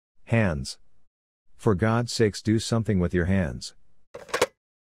Hands. For God's sakes, do something with your hands.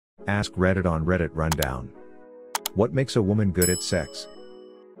 Ask Reddit on Reddit Rundown. What makes a woman good at sex?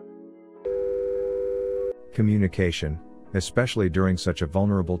 Communication, especially during such a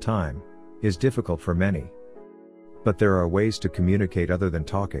vulnerable time, is difficult for many. But there are ways to communicate other than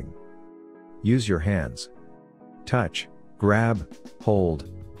talking. Use your hands. Touch, grab,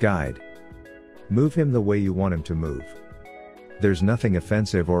 hold, guide. Move him the way you want him to move. There's nothing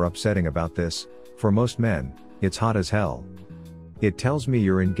offensive or upsetting about this. For most men, it's hot as hell. It tells me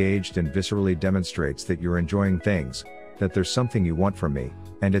you're engaged and viscerally demonstrates that you're enjoying things, that there's something you want from me,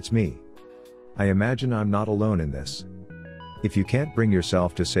 and it's me. I imagine I'm not alone in this. If you can't bring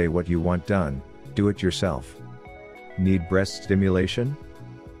yourself to say what you want done, do it yourself. Need breast stimulation?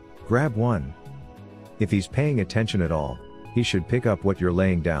 Grab one. If he's paying attention at all, he should pick up what you're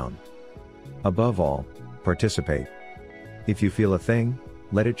laying down. Above all, participate. If you feel a thing,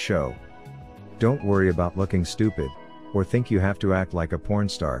 let it show. Don't worry about looking stupid, or think you have to act like a porn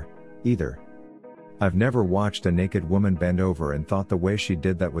star, either. I've never watched a naked woman bend over and thought the way she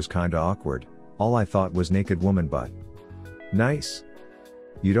did that was kinda awkward. All I thought was naked woman butt. Nice.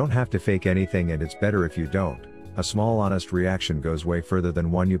 You don't have to fake anything, and it's better if you don't. A small honest reaction goes way further than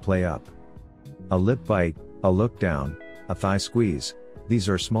one you play up. A lip bite, a look down, a thigh squeeze, these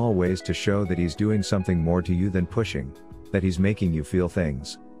are small ways to show that he's doing something more to you than pushing, that he's making you feel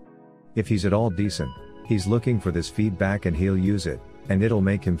things. If he's at all decent, he's looking for this feedback and he'll use it, and it'll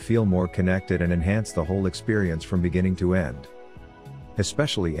make him feel more connected and enhance the whole experience from beginning to end.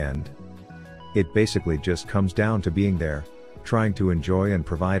 Especially end. It basically just comes down to being there, trying to enjoy and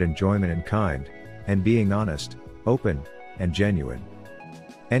provide enjoyment in kind, and being honest, open, and genuine.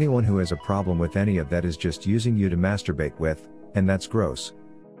 Anyone who has a problem with any of that is just using you to masturbate with, and that's gross.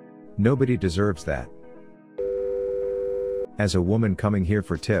 Nobody deserves that. As a woman coming here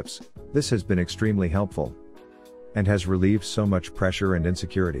for tips, this has been extremely helpful, and has relieved so much pressure and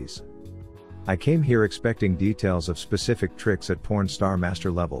insecurities. I came here expecting details of specific tricks at porn star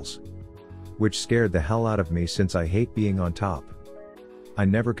master levels, which scared the hell out of me since I hate being on top. I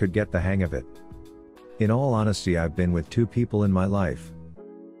never could get the hang of it. In all honesty, I've been with 2 people in my life.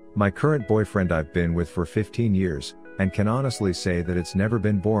 My current boyfriend I've been with for 15 years, and can honestly say that it's never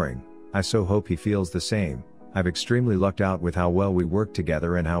been boring. I so hope he feels the same. I've extremely lucked out with how well we work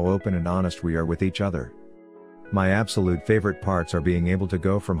together and how open and honest we are with each other. My absolute favorite parts are being able to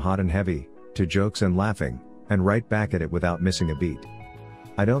go from hot and heavy, to jokes and laughing, and right back at it without missing a beat.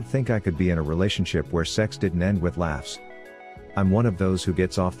 I don't think I could be in a relationship where sex didn't end with laughs. I'm one of those who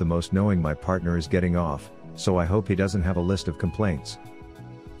gets off the most knowing my partner is getting off, so I hope he doesn't have a list of complaints.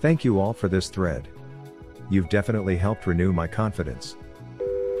 Thank you all for this thread. You've definitely helped renew my confidence.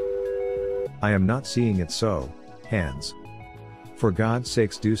 I am not seeing it, so, hands. For God's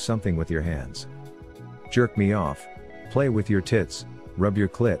sakes, do something with your hands. Jerk me off, play with your tits, rub your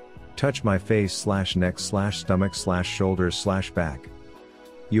clit, touch my face / neck / stomach / shoulders / back.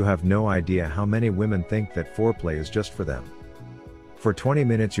 You have no idea how many women think that foreplay is just for them. For 20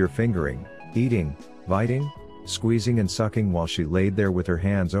 minutes you're fingering, eating, biting, squeezing and sucking while she laid there with her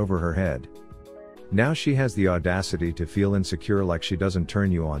hands over her head. Now she has the audacity to feel insecure like she doesn't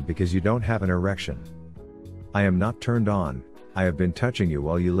turn you on because you don't have an erection. I am not turned on. I have been touching you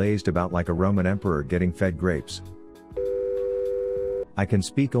while you lazed about like a Roman emperor getting fed grapes. I can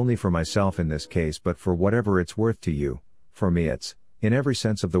speak only for myself in this case, but for whatever it's worth to you, for me it's, in every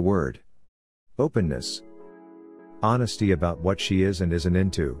sense of the word, openness. Honesty about what she is and isn't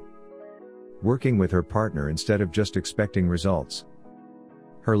into. Working with her partner instead of just expecting results.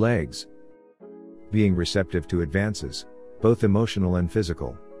 Her legs. Being receptive to advances, both emotional and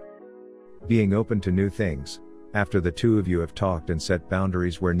physical. Being open to new things, after the 2 of you have talked and set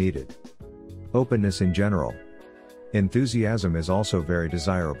boundaries where needed. Openness in general. Enthusiasm is also very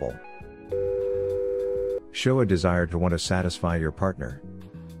desirable. Show a desire to want to satisfy your partner.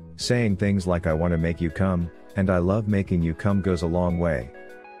 Saying things like "I want to make you come," and "I love making you come" goes a long way.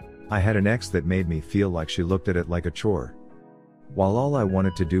 I had an ex that made me feel like she looked at it like a chore, while all I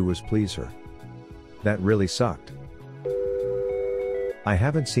wanted to do was please her. That really sucked. I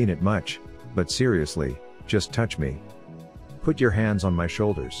haven't seen it much, but seriously, just touch me. Put your hands on my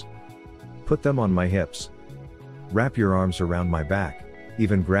shoulders. Put them on my hips. Wrap your arms around my back,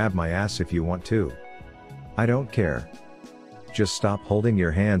 even grab my ass if you want to. I don't care. Just stop holding your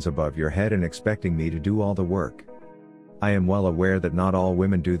hands above your head and expecting me to do all the work. I am well aware that not all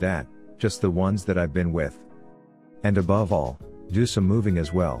women do that, just the ones that I've been with. And above all, do some moving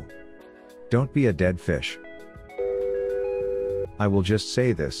as well. Don't be a dead fish. I will just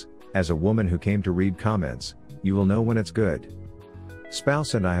say this, as a woman who came to read comments, you will know when it's good.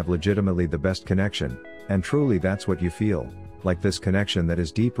 Spouse and I have legitimately the best connection, and truly that's what you feel, like this connection that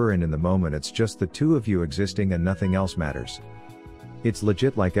is deeper and in the moment it's just the two of you existing and nothing else matters. It's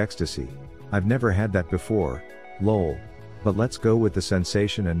legit like ecstasy. I've never had that before, lol. But let's go with the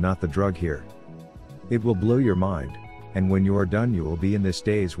sensation and not the drug here. It will blow your mind, and when you are done you will be in this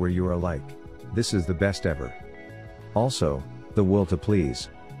daze where you are like, this is the best ever. Also, the will to please.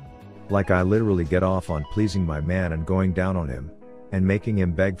 Like I literally get off on pleasing my man and going down on him, and making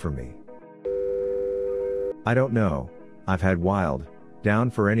him beg for me. I don't know, I've had wild, down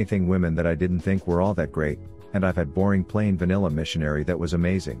for anything women that I didn't think were all that great, and I've had boring plain vanilla missionary that was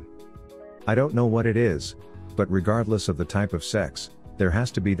amazing. I don't know what it is, but regardless of the type of sex, there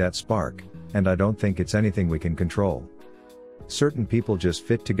has to be that spark, and I don't think it's anything we can control. Certain people just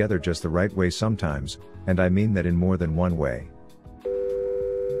fit together just the right way sometimes, and I mean that in more than one way.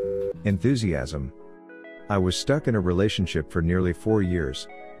 Enthusiasm. I was stuck in a relationship for nearly 4 years,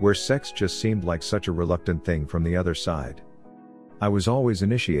 where sex just seemed like such a reluctant thing from the other side. I was always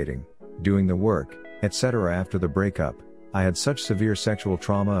initiating, doing the work, etc. After the breakup, I had such severe sexual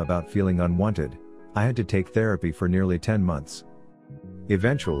trauma about feeling unwanted, I had to take therapy for nearly 10 months.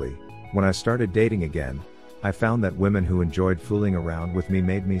 Eventually, when I started dating again, I found that women who enjoyed fooling around with me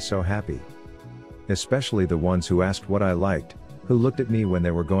made me so happy. Especially the ones who asked what I liked, who looked at me when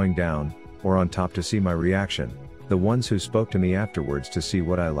they were going down, or on top to see my reaction, the ones who spoke to me afterwards to see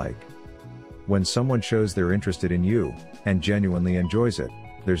what I like. When someone shows they're interested in you, and genuinely enjoys it,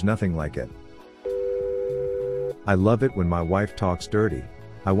 there's nothing like it. I love it when my wife talks dirty.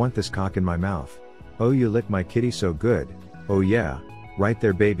 I want this cock in my mouth. Oh, you lick my kitty so good. Oh yeah, right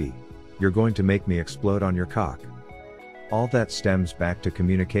there baby. You're going to make me explode on your cock. All that stems back to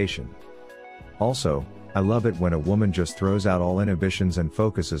communication. Also, I love it when a woman just throws out all inhibitions and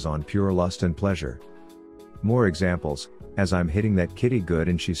focuses on pure lust and pleasure. More examples, as I'm hitting that kitty good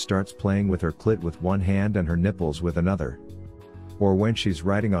and she starts playing with her clit with one hand and her nipples with another. Or when she's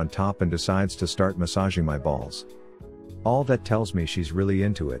riding on top and decides to start massaging my balls. All that tells me she's really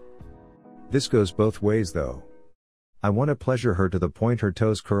into it. This goes both ways though. I want to pleasure her to the point her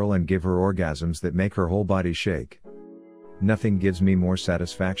toes curl and give her orgasms that make her whole body shake. Nothing gives me more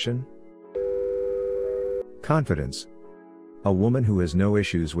satisfaction. Confidence. A woman who has no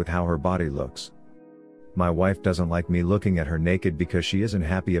issues with how her body looks. My wife doesn't like me looking at her naked because she isn't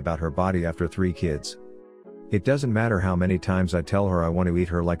happy about her body after 3 kids. It doesn't matter how many times I tell her I want to eat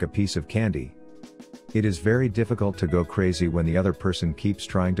her like a piece of candy. It is very difficult to go crazy when the other person keeps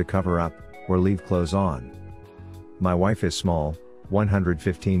trying to cover up, or leave clothes on. My wife is small,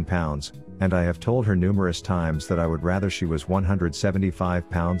 115 pounds, and I have told her numerous times that I would rather she was 175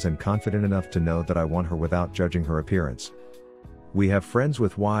 pounds and confident enough to know that I want her without judging her appearance. We have friends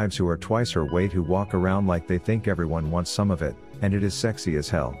with wives who are twice her weight who walk around like they think everyone wants some of it, and it is sexy as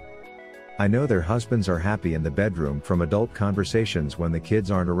hell. I know their husbands are happy in the bedroom from adult conversations when the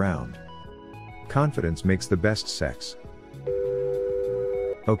kids aren't around. Confidence makes the best sex.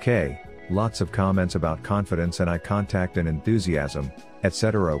 Okay, lots of comments about confidence and eye contact and enthusiasm,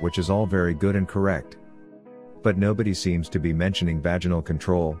 etc., which is all very good and correct. But nobody seems to be mentioning vaginal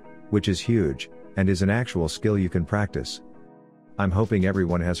control, which is huge, and is an actual skill you can practice. I'm hoping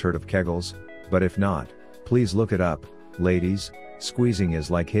everyone has heard of Kegels, but if not, please look it up, ladies. Squeezing is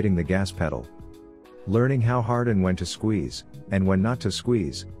like hitting the gas pedal. Learning how hard and when to squeeze, and when not to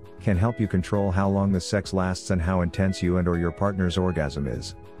squeeze, can help you control how long the sex lasts and how intense you and/or your partner's orgasm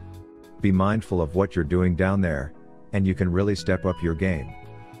is. Be mindful of what you're doing down there, and you can really step up your game.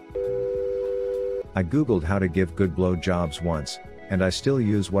 I googled how to give good blow jobs once, and I still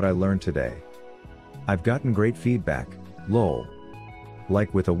use what I learned today. I've gotten great feedback, lol.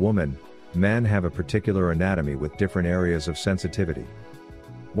 Like with a woman, men have a particular anatomy with different areas of sensitivity.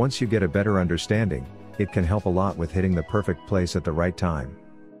 Once you get a better understanding, it can help a lot with hitting the perfect place at the right time.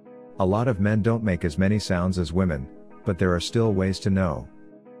 A lot of men don't make as many sounds as women, but there are still ways to know.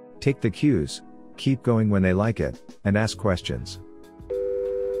 Take the cues, keep going when they like it, and ask questions.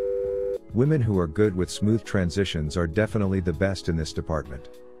 Women who are good with smooth transitions are definitely the best in this department.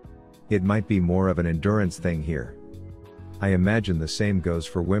 It might be more of an endurance thing here. I imagine the same goes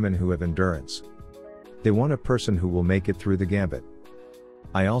for women who have endurance. They want a person who will make it through the gambit.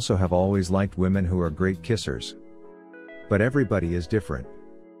 I also have always liked women who are great kissers. But everybody is different.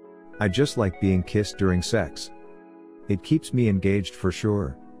 I just like being kissed during sex. It keeps me engaged for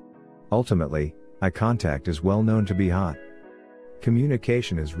sure. Ultimately, eye contact is well known to be hot.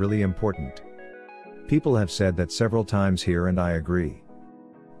 Communication is really important. People have said that several times here and I agree.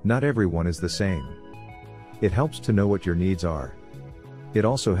 Not everyone is the same. It helps to know what your needs are. It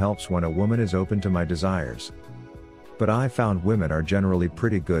also helps when a woman is open to my desires. But I found women are generally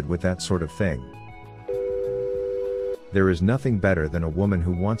pretty good with that sort of thing. There is nothing better than a woman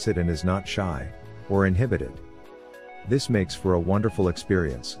who wants it and is not shy, or inhibited. This makes for a wonderful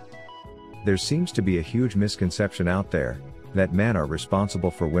experience. There seems to be a huge misconception out there, that men are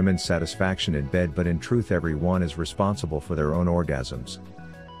responsible for women's satisfaction in bed, but in truth everyone is responsible for their own orgasms.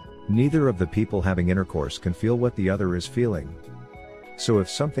 Neither of the people having intercourse can feel what the other is feeling. So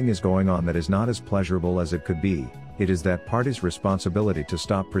if something is going on that is not as pleasurable as it could be, it is that party's responsibility to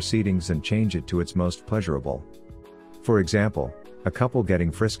stop proceedings and change it to its most pleasurable. For example, a couple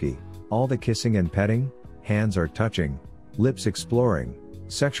getting frisky, all the kissing and petting, hands are touching, lips exploring,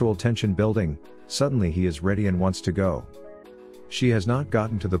 sexual tension building, suddenly he is ready and wants to go. She has not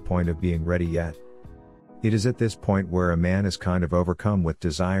gotten to the point of being ready yet. It is at this point where a man is kind of overcome with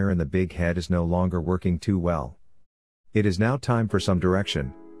desire and the big head is no longer working too well. It is now time for some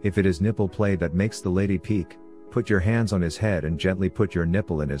direction. If it is nipple play that makes the lady peak, put your hands on his head and gently put your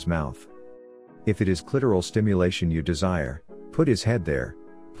nipple in his mouth. If it is clitoral stimulation you desire, put his head there,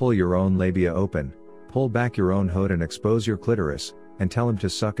 pull your own labia open, pull back your own hood and expose your clitoris, and tell him to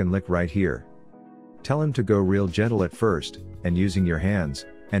suck and lick right here. Tell him to go real gentle at first, and using your hands,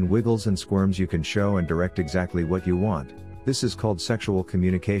 and wiggles and squirms you can show and direct exactly what you want. This is called sexual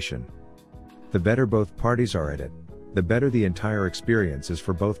communication. The better both parties are at it, the better the entire experience is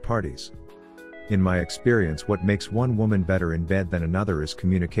for both parties. In my experience, what makes one woman better in bed than another is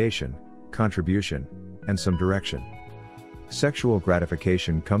communication, contribution, and some direction. Sexual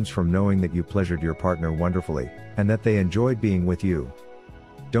gratification comes from knowing that you pleasured your partner wonderfully, and that they enjoyed being with you.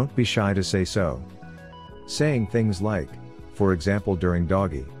 Don't be shy to say so. Saying things like, for example during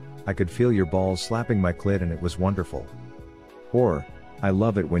doggy, I could feel your balls slapping my clit and it was wonderful. Or, I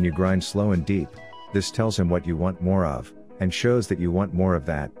love it when you grind slow and deep. This tells him what you want more of, and shows that you want more of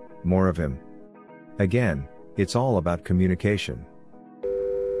that, more of him. Again, it's all about communication.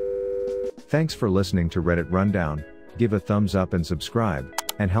 Thanks for listening to Reddit Rundown. Give a thumbs up and subscribe,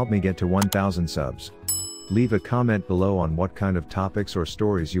 and help me get to 1,000 subs. Leave a comment below on what kind of topics or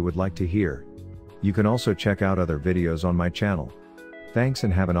stories you would like to hear. You can also check out other videos on my channel. Thanks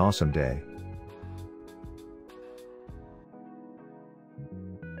and have an awesome day.